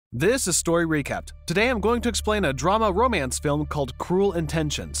This is Story Recapped. Today I'm going to explain a drama romance film called Cruel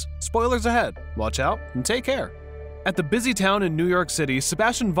Intentions. Spoilers ahead. Watch out and take care. At the busy town in New York City,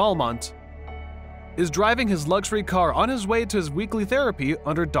 Sebastian Valmont is driving his luxury car on his way to his weekly therapy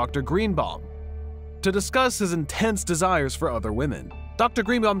under Dr. Greenbaum to discuss his intense desires for other women. Dr.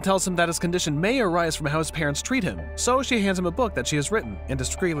 Greenbaum tells him that his condition may arise from how his parents treat him, so she hands him a book that she has written and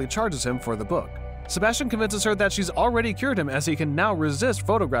discreetly charges him for the book. Sebastian convinces her that she's already cured him as he can now resist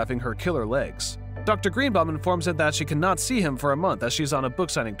photographing her killer legs. Dr. Greenbaum informs him that she cannot see him for a month as she's on a book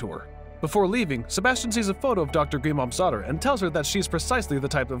signing tour. Before leaving, Sebastian sees a photo of Dr. Greenbaum's daughter and tells her that she's precisely the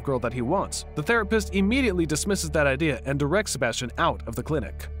type of girl that he wants. The therapist immediately dismisses that idea and directs Sebastian out of the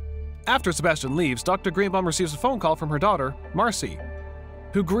clinic. After Sebastian leaves, Dr. Greenbaum receives a phone call from her daughter, Marcy,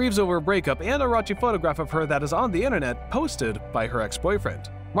 who grieves over a breakup and a raunchy photograph of her that is on the internet posted by her ex-boyfriend.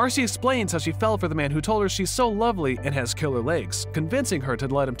 Marcy explains how she fell for the man who told her she's so lovely and has killer legs, convincing her to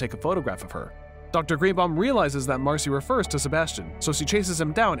let him take a photograph of her. Dr. Greenbaum realizes that Marcy refers to Sebastian, so she chases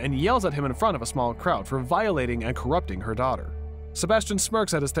him down and yells at him in front of a small crowd for violating and corrupting her daughter. Sebastian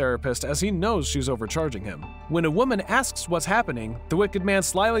smirks at his therapist as he knows she's overcharging him. When a woman asks what's happening, the wicked man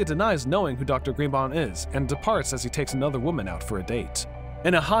slyly denies knowing who Dr. Greenbaum is and departs as he takes another woman out for a date.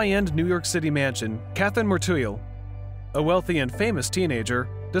 In a high-end New York City mansion, Catherine Merteuil, a wealthy and famous teenager,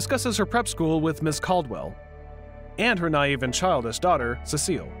 discusses her prep school with Miss Caldwell and her naive and childish daughter,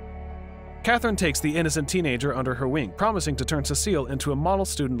 Cecile. Catherine takes the innocent teenager under her wing, promising to turn Cecile into a model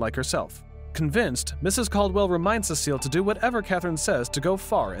student like herself. Convinced, Mrs. Caldwell reminds Cecile to do whatever Catherine says to go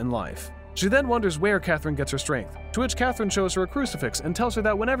far in life. She then wonders where Catherine gets her strength, to which Catherine shows her a crucifix and tells her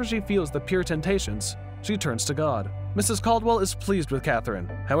that whenever she feels the pure temptations, she turns to God. Mrs. Caldwell is pleased with Catherine.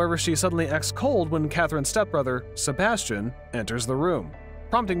 However, she suddenly acts cold when Catherine's stepbrother, Sebastian, enters the room,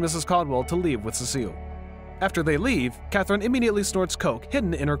 prompting Mrs. Caldwell to leave with Cecile. After they leave, Catherine immediately snorts coke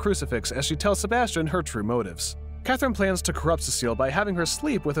hidden in her crucifix as she tells Sebastian her true motives. Catherine plans to corrupt Cecile by having her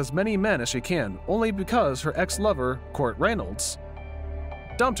sleep with as many men as she can, only because her ex-lover, Court Reynolds,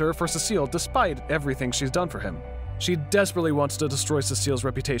 dumped her for Cecile despite everything she's done for him. She desperately wants to destroy Cecile's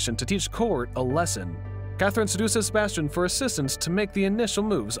reputation to teach Court a lesson. Catherine seduces Sebastian for assistance to make the initial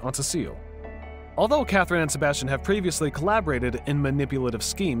moves on Cecile. Although Catherine and Sebastian have previously collaborated in manipulative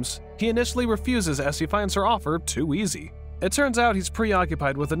schemes, he initially refuses as he finds her offer too easy. It turns out he's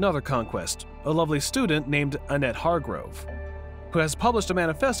preoccupied with another conquest, a lovely student named Annette Hargrove, who has published a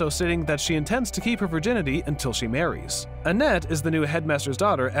manifesto stating that she intends to keep her virginity until she marries. Annette is the new headmaster's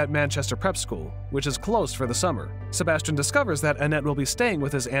daughter at Manchester Prep School, which is closed for the summer. Sebastian discovers that Annette will be staying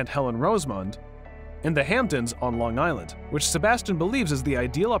with his Aunt Helen Rosemond in the Hamptons on Long Island, which Sebastian believes is the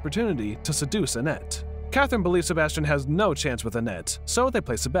ideal opportunity to seduce Annette. Catherine believes Sebastian has no chance with Annette, so they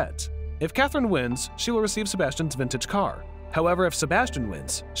place a bet. If Catherine wins, she will receive Sebastian's vintage car. However, if Sebastian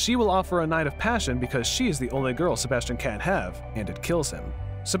wins, she will offer a night of passion because she's the only girl Sebastian can't have, and it kills him.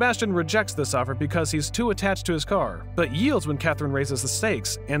 Sebastian rejects this offer because he's too attached to his car, but yields when Catherine raises the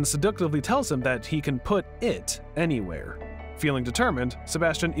stakes and seductively tells him that he can put it anywhere. Feeling determined,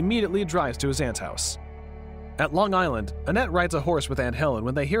 Sebastian immediately drives to his aunt's house. At Long Island, Annette rides a horse with Aunt Helen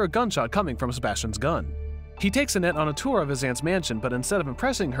when they hear a gunshot coming from Sebastian's gun. He takes Annette on a tour of his aunt's mansion, but instead of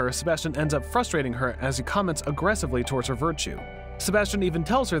impressing her, Sebastian ends up frustrating her as he comments aggressively towards her virtue. Sebastian even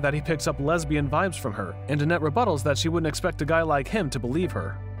tells her that he picks up lesbian vibes from her, and Annette rebuttals that she wouldn't expect a guy like him to believe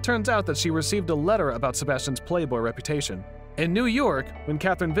her. Turns out that she received a letter about Sebastian's playboy reputation. In New York, when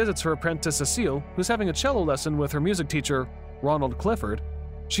Catherine visits her apprentice Cecile, who's having a cello lesson with her music teacher, Ronald Clifford,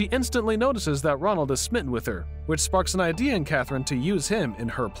 she instantly notices that Ronald is smitten with her, which sparks an idea in Catherine to use him in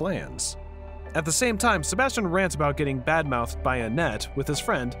her plans. At the same time, Sebastian rants about getting badmouthed by Annette with his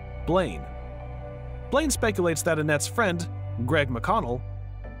friend, Blaine. Blaine speculates that Annette's friend, Greg McConnell,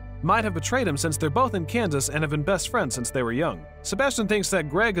 might have betrayed him since they're both in Kansas and have been best friends since they were young. Sebastian thinks that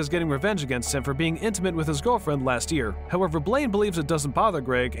Greg is getting revenge against him for being intimate with his girlfriend last year. However, Blaine believes it doesn't bother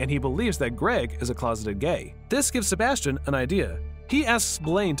Greg, and he believes that Greg is a closeted gay. This gives Sebastian an idea. He asks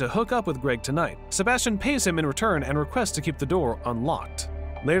Blaine to hook up with Greg tonight. Sebastian pays him in return and requests to keep the door unlocked.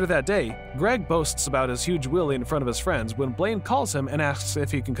 Later that day, Greg boasts about his huge willy in front of his friends when Blaine calls him and asks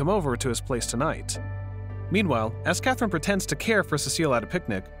if he can come over to his place tonight. Meanwhile, as Catherine pretends to care for Cecile at a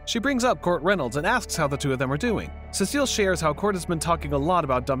picnic, she brings up Court Reynolds and asks how the two of them are doing. Cecile shares how Court has been talking a lot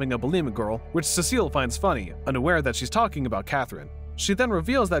about dumping a bulimic girl, which Cecile finds funny, unaware that she's talking about Catherine. She then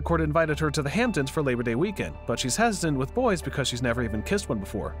reveals that Court invited her to the Hamptons for Labor Day weekend, but she's hesitant with boys because she's never even kissed one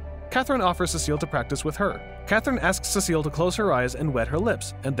before. Catherine offers Cecile to practice with her. Catherine asks Cecile to close her eyes and wet her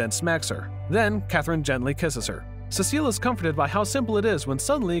lips, and then smacks her. Then, Catherine gently kisses her. Cecile is comforted by how simple it is when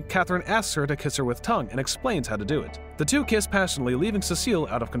suddenly Catherine asks her to kiss her with tongue and explains how to do it. The two kiss passionately, leaving Cecile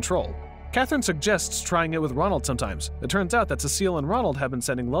out of control. Catherine suggests trying it with Ronald sometimes. It turns out that Cecile and Ronald have been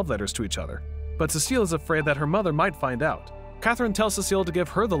sending love letters to each other. But Cecile is afraid that her mother might find out. Catherine tells Cecile to give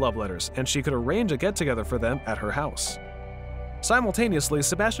her the love letters, and she could arrange a get-together for them at her house. Simultaneously,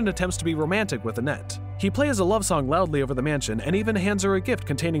 Sebastian attempts to be romantic with Annette. He plays a love song loudly over the mansion and even hands her a gift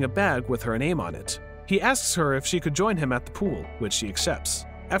containing a bag with her name on it. He asks her if she could join him at the pool, which she accepts.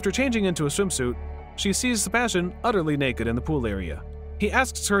 After changing into a swimsuit, she sees Sebastian utterly naked in the pool area. He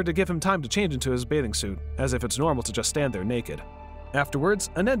asks her to give him time to change into his bathing suit, as if it's normal to just stand there naked. Afterwards,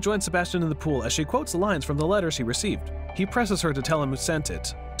 Annette joins Sebastian in the pool as she quotes lines from the letter she received. He presses her to tell him who sent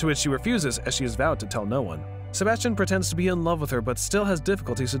it, to which she refuses as she has vowed to tell no one. Sebastian pretends to be in love with her but still has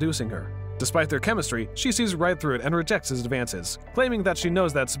difficulty seducing her. Despite their chemistry, she sees right through it and rejects his advances, claiming that she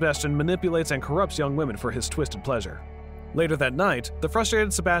knows that Sebastian manipulates and corrupts young women for his twisted pleasure. Later that night, the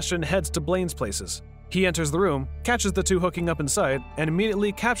frustrated Sebastian heads to Blaine's places. He enters the room, catches the two hooking up inside, and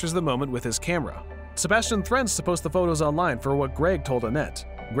immediately captures the moment with his camera. Sebastian threatens to post the photos online for what Greg told Annette.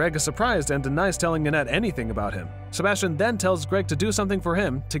 Greg is surprised and denies telling Annette anything about him. Sebastian then tells Greg to do something for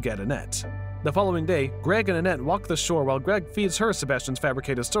him to get Annette. The following day, Greg and Annette walk the shore while Greg feeds her Sebastian's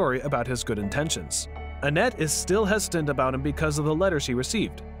fabricated story about his good intentions. Annette is still hesitant about him because of the letter she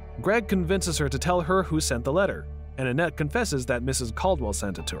received. Greg convinces her to tell her who sent the letter, and Annette confesses that Mrs. Caldwell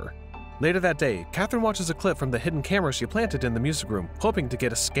sent it to her. Later that day, Catherine watches a clip from the hidden camera she planted in the music room, hoping to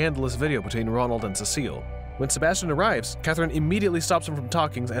get a scandalous video between Ronald and Cecile. When Sebastian arrives, Catherine immediately stops him from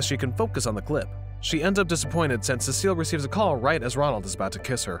talking as she can focus on the clip. She ends up disappointed since Cecile receives a call right as Ronald is about to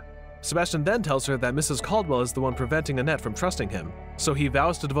kiss her. Sebastian then tells her that Mrs. Caldwell is the one preventing Annette from trusting him, so he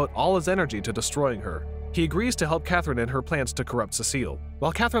vows to devote all his energy to destroying her. He agrees to help Catherine in her plans to corrupt Cecile.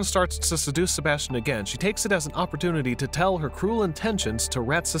 While Catherine starts to seduce Sebastian again, she takes it as an opportunity to tell her cruel intentions to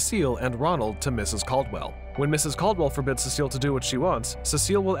rat Cecile and Ronald to Mrs. Caldwell. When Mrs. Caldwell forbids Cecile to do what she wants,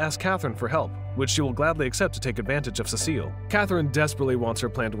 Cecile will ask Catherine for help, which she will gladly accept to take advantage of Cecile. Catherine desperately wants her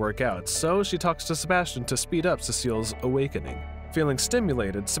plan to work out, so she talks to Sebastian to speed up Cecile's awakening. Feeling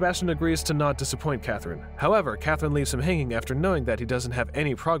stimulated, Sebastian agrees to not disappoint Catherine. However, Catherine leaves him hanging after knowing that he doesn't have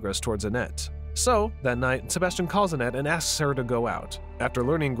any progress towards Annette. So, that night, Sebastian calls Annette and asks her to go out. After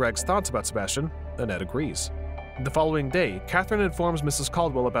learning Greg's thoughts about Sebastian, Annette agrees. The following day, Catherine informs Mrs.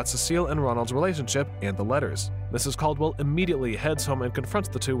 Caldwell about Cecile and Ronald's relationship and the letters. Mrs. Caldwell immediately heads home and confronts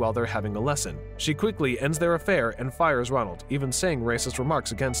the two while they're having a lesson. She quickly ends their affair and fires Ronald, even saying racist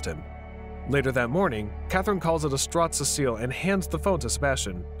remarks against him. Later that morning, Catherine calls a distraught Cecile and hands the phone to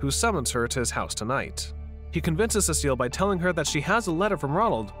Sebastian, who summons her to his house tonight. He convinces Cecile by telling her that she has a letter from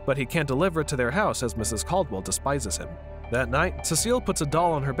Ronald, but he can't deliver it to their house as Mrs. Caldwell despises him. That night, Cecile puts a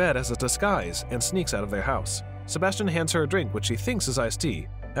doll on her bed as a disguise and sneaks out of their house. Sebastian hands her a drink which she thinks is iced tea.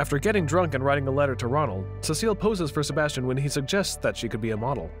 After getting drunk and writing a letter to Ronald, Cecile poses for Sebastian when he suggests that she could be a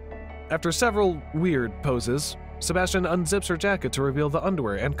model. After several weird poses, Sebastian unzips her jacket to reveal the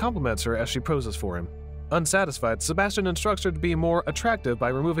underwear and compliments her as she poses for him. Unsatisfied, Sebastian instructs her to be more attractive by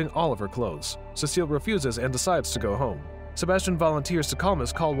removing all of her clothes. Cecile refuses and decides to go home. Sebastian volunteers to call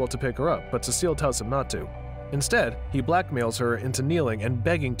Miss Caldwell to pick her up, but Cecile tells him not to. Instead, he blackmails her into kneeling and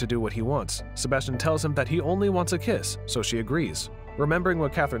begging to do what he wants. Sebastian tells him that he only wants a kiss, so she agrees. Remembering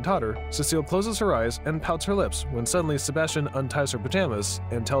what Catherine taught her, Cecile closes her eyes and pouts her lips when suddenly Sebastian unties her pajamas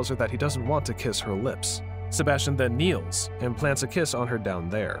and tells her that he doesn't want to kiss her lips. Sebastian then kneels and plants a kiss on her down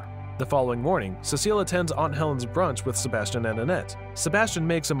there. The following morning, Cecile attends Aunt Helen's brunch with Sebastian and Annette. Sebastian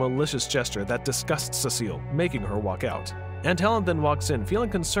makes a malicious gesture that disgusts Cecile, making her walk out. Aunt Helen then walks in, feeling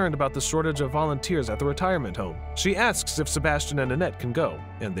concerned about the shortage of volunteers at the retirement home. She asks if Sebastian and Annette can go,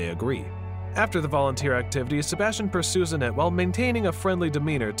 and they agree. After the volunteer activity, Sebastian pursues Annette while maintaining a friendly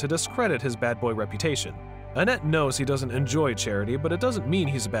demeanor to discredit his bad boy reputation. Annette knows he doesn't enjoy charity, but it doesn't mean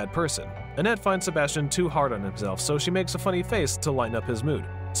he's a bad person. Annette finds Sebastian too hard on himself, so she makes a funny face to lighten up his mood.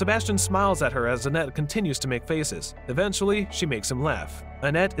 Sebastian smiles at her as Annette continues to make faces. Eventually, she makes him laugh.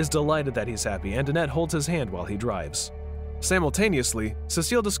 Annette is delighted that he's happy, and Annette holds his hand while he drives. Simultaneously,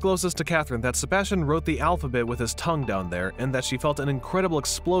 Cecile discloses to Catherine that Sebastian wrote the alphabet with his tongue down there and that she felt an incredible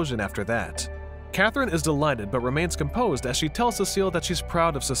explosion after that. Catherine is delighted but remains composed as she tells Cecile that she's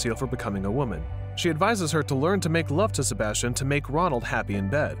proud of Cecile for becoming a woman. She advises her to learn to make love to Sebastian to make Ronald happy in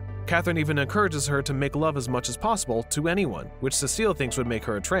bed. Catherine even encourages her to make love as much as possible to anyone, which Cecile thinks would make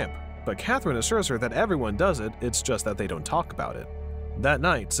her a tramp. But Catherine assures her that everyone does it, it's just that they don't talk about it. That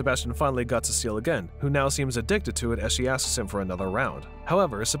night, Sebastian finally got Cecile again, who now seems addicted to it as she asks him for another round.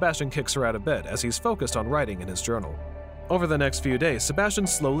 However, Sebastian kicks her out of bed as he's focused on writing in his journal. Over the next few days, Sebastian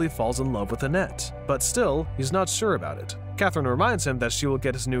slowly falls in love with Annette, but still, he's not sure about it. Catherine reminds him that she will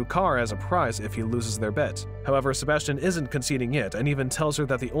get his new car as a prize if he loses their bet. However, Sebastian isn't conceding yet and even tells her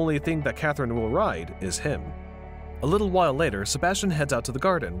that the only thing that Catherine will ride is him. A little while later, Sebastian heads out to the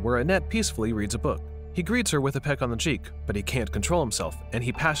garden, where Annette peacefully reads a book. He greets her with a peck on the cheek, but he can't control himself, and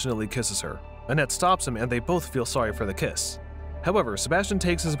he passionately kisses her. Annette stops him, and they both feel sorry for the kiss. However, Sebastian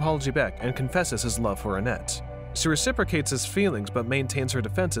takes his apology back and confesses his love for Annette. She reciprocates his feelings but maintains her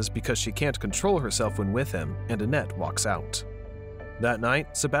defenses because she can't control herself when with him, and Annette walks out. That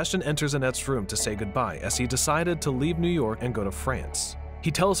night, Sebastian enters Annette's room to say goodbye as he decided to leave New York and go to France. He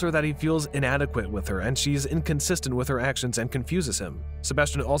tells her that he feels inadequate with her and she's inconsistent with her actions and confuses him.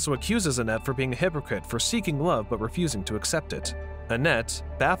 Sebastian also accuses Annette for being a hypocrite for seeking love but refusing to accept it. Annette,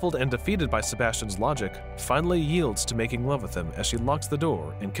 baffled and defeated by Sebastian's logic, finally yields to making love with him as she locks the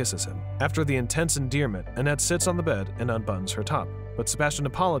door and kisses him. After the intense endearment, Annette sits on the bed and unbuttons her top, but Sebastian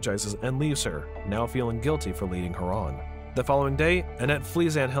apologizes and leaves her, now feeling guilty for leading her on. The following day, Annette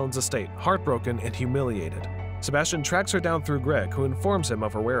flees Aunt Helen's estate, heartbroken and humiliated. Sebastian tracks her down through Greg, who informs him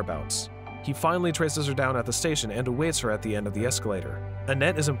of her whereabouts. He finally traces her down at the station and awaits her at the end of the escalator.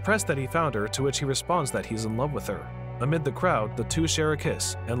 Annette is impressed that he found her, to which he responds that he's in love with her. Amid the crowd, the two share a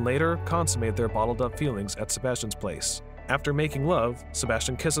kiss, and later consummate their bottled-up feelings at Sebastian's place. After making love,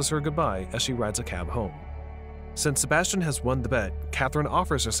 Sebastian kisses her goodbye as she rides a cab home. Since Sebastian has won the bet, Catherine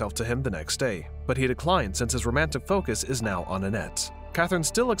offers herself to him the next day, but he declines since his romantic focus is now on Annette. Catherine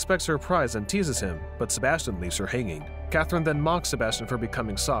still expects her prize and teases him, but Sebastian leaves her hanging. Catherine then mocks Sebastian for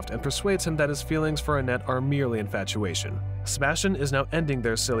becoming soft and persuades him that his feelings for Annette are merely infatuation. Sebastian is now ending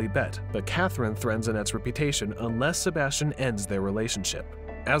their silly bet, but Catherine threatens Annette's reputation unless Sebastian ends their relationship.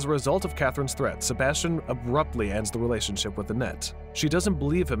 As a result of Catherine's threat, Sebastian abruptly ends the relationship with Annette. She doesn't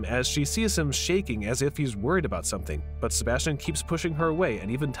believe him as she sees him shaking as if he's worried about something, but Sebastian keeps pushing her away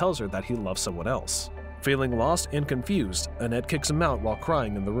and even tells her that he loves someone else. Feeling lost and confused, Annette kicks him out while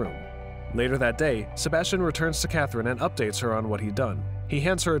crying in the room. Later that day, Sebastian returns to Catherine and updates her on what he'd done. He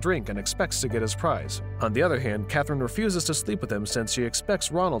hands her a drink and expects to get his prize. On the other hand, Catherine refuses to sleep with him since she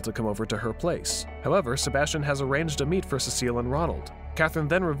expects Ronald to come over to her place. However, Sebastian has arranged a meet for Cecile and Ronald. Catherine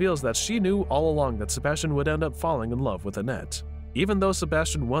then reveals that she knew all along that Sebastian would end up falling in love with Annette. Even though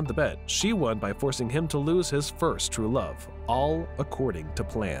Sebastian won the bet, she won by forcing him to lose his first true love, all according to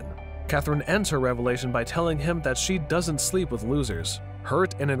plan. Catherine ends her revelation by telling him that she doesn't sleep with losers.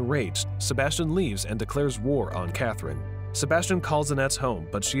 Hurt and enraged, Sebastian leaves and declares war on Catherine. Sebastian calls Annette's home,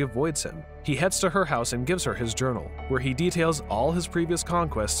 but she avoids him. He heads to her house and gives her his journal, where he details all his previous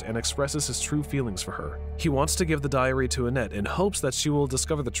conquests and expresses his true feelings for her. He wants to give the diary to Annette in hopes that she will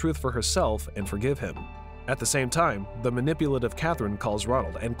discover the truth for herself and forgive him. At the same time, the manipulative Catherine calls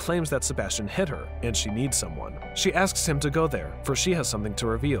Ronald and claims that Sebastian hit her and she needs someone. She asks him to go there, for she has something to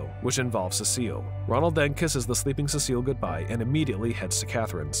reveal, which involves Cecile. Ronald then kisses the sleeping Cecile goodbye and immediately heads to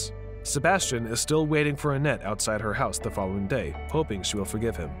Catherine's. Sebastian is still waiting for Annette outside her house the following day, hoping she will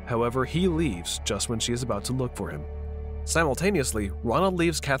forgive him. However, he leaves just when she is about to look for him. Simultaneously, Ronald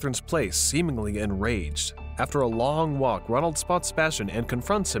leaves Catherine's place, seemingly enraged. After a long walk, Ronald spots Sebastian and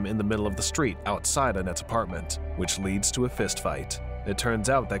confronts him in the middle of the street outside Annette's apartment, which leads to a fistfight. It turns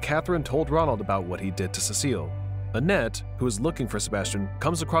out that Catherine told Ronald about what he did to Cecile. Annette, who is looking for Sebastian,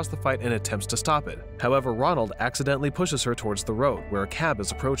 comes across the fight and attempts to stop it. However, Ronald accidentally pushes her towards the road, where a cab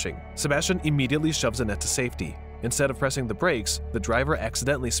is approaching. Sebastian immediately shoves Annette to safety. Instead of pressing the brakes, the driver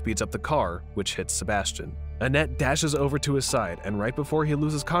accidentally speeds up the car, which hits Sebastian. Annette dashes over to his side, and right before he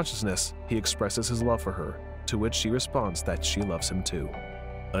loses consciousness, he expresses his love for her, to which she responds that she loves him too.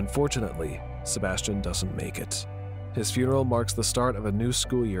 Unfortunately, Sebastian doesn't make it. His funeral marks the start of a new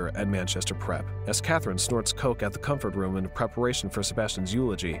school year at Manchester Prep. As Catherine snorts coke at the comfort room in preparation for Sebastian's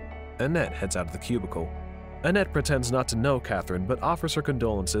eulogy, Annette heads out of the cubicle. Annette pretends not to know Catherine, but offers her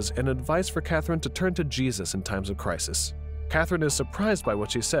condolences and advice for Catherine to turn to Jesus in times of crisis. Catherine is surprised by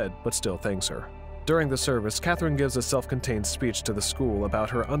what she said, but still thanks her. During the service, Catherine gives a self-contained speech to the school about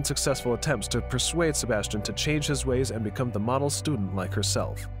her unsuccessful attempts to persuade Sebastian to change his ways and become the model student like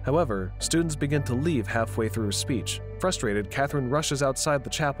herself. However, students begin to leave halfway through her speech. Frustrated, Catherine rushes outside the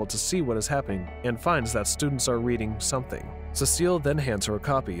chapel to see what is happening and finds that students are reading something. Cecile then hands her a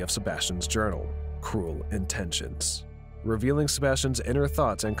copy of Sebastian's journal, Cruel Intentions, revealing Sebastian's inner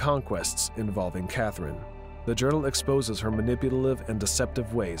thoughts and conquests involving Catherine. The journal exposes her manipulative and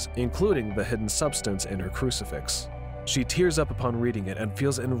deceptive ways, including the hidden substance in her crucifix. She tears up upon reading it and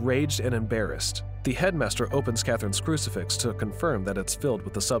feels enraged and embarrassed. The headmaster opens Catherine's crucifix to confirm that it's filled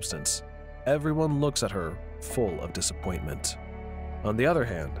with the substance. Everyone looks at her, full of disappointment. On the other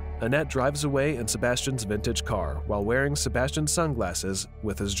hand, Annette drives away in Sebastian's vintage car while wearing Sebastian's sunglasses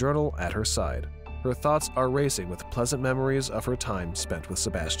with his journal at her side. Her thoughts are racing with pleasant memories of her time spent with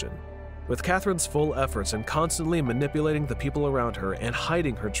Sebastian. With Catherine's full efforts in constantly manipulating the people around her and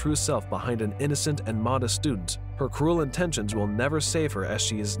hiding her true self behind an innocent and modest student, her cruel intentions will never save her as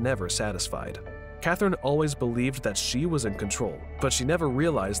she is never satisfied. Catherine always believed that she was in control, but she never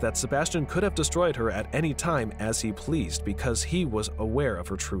realized that Sebastian could have destroyed her at any time as he pleased because he was aware of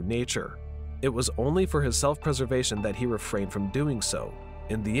her true nature. It was only for his self-preservation that he refrained from doing so.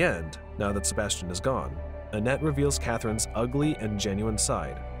 In the end, now that Sebastian is gone, Annette reveals Catherine's ugly and genuine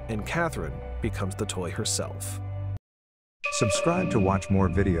side, and Catherine becomes the toy herself. Subscribe to watch more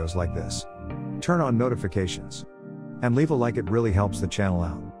videos like this. Turn on notifications. And leave a like, it really helps the channel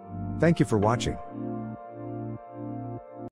out. Thank you for watching.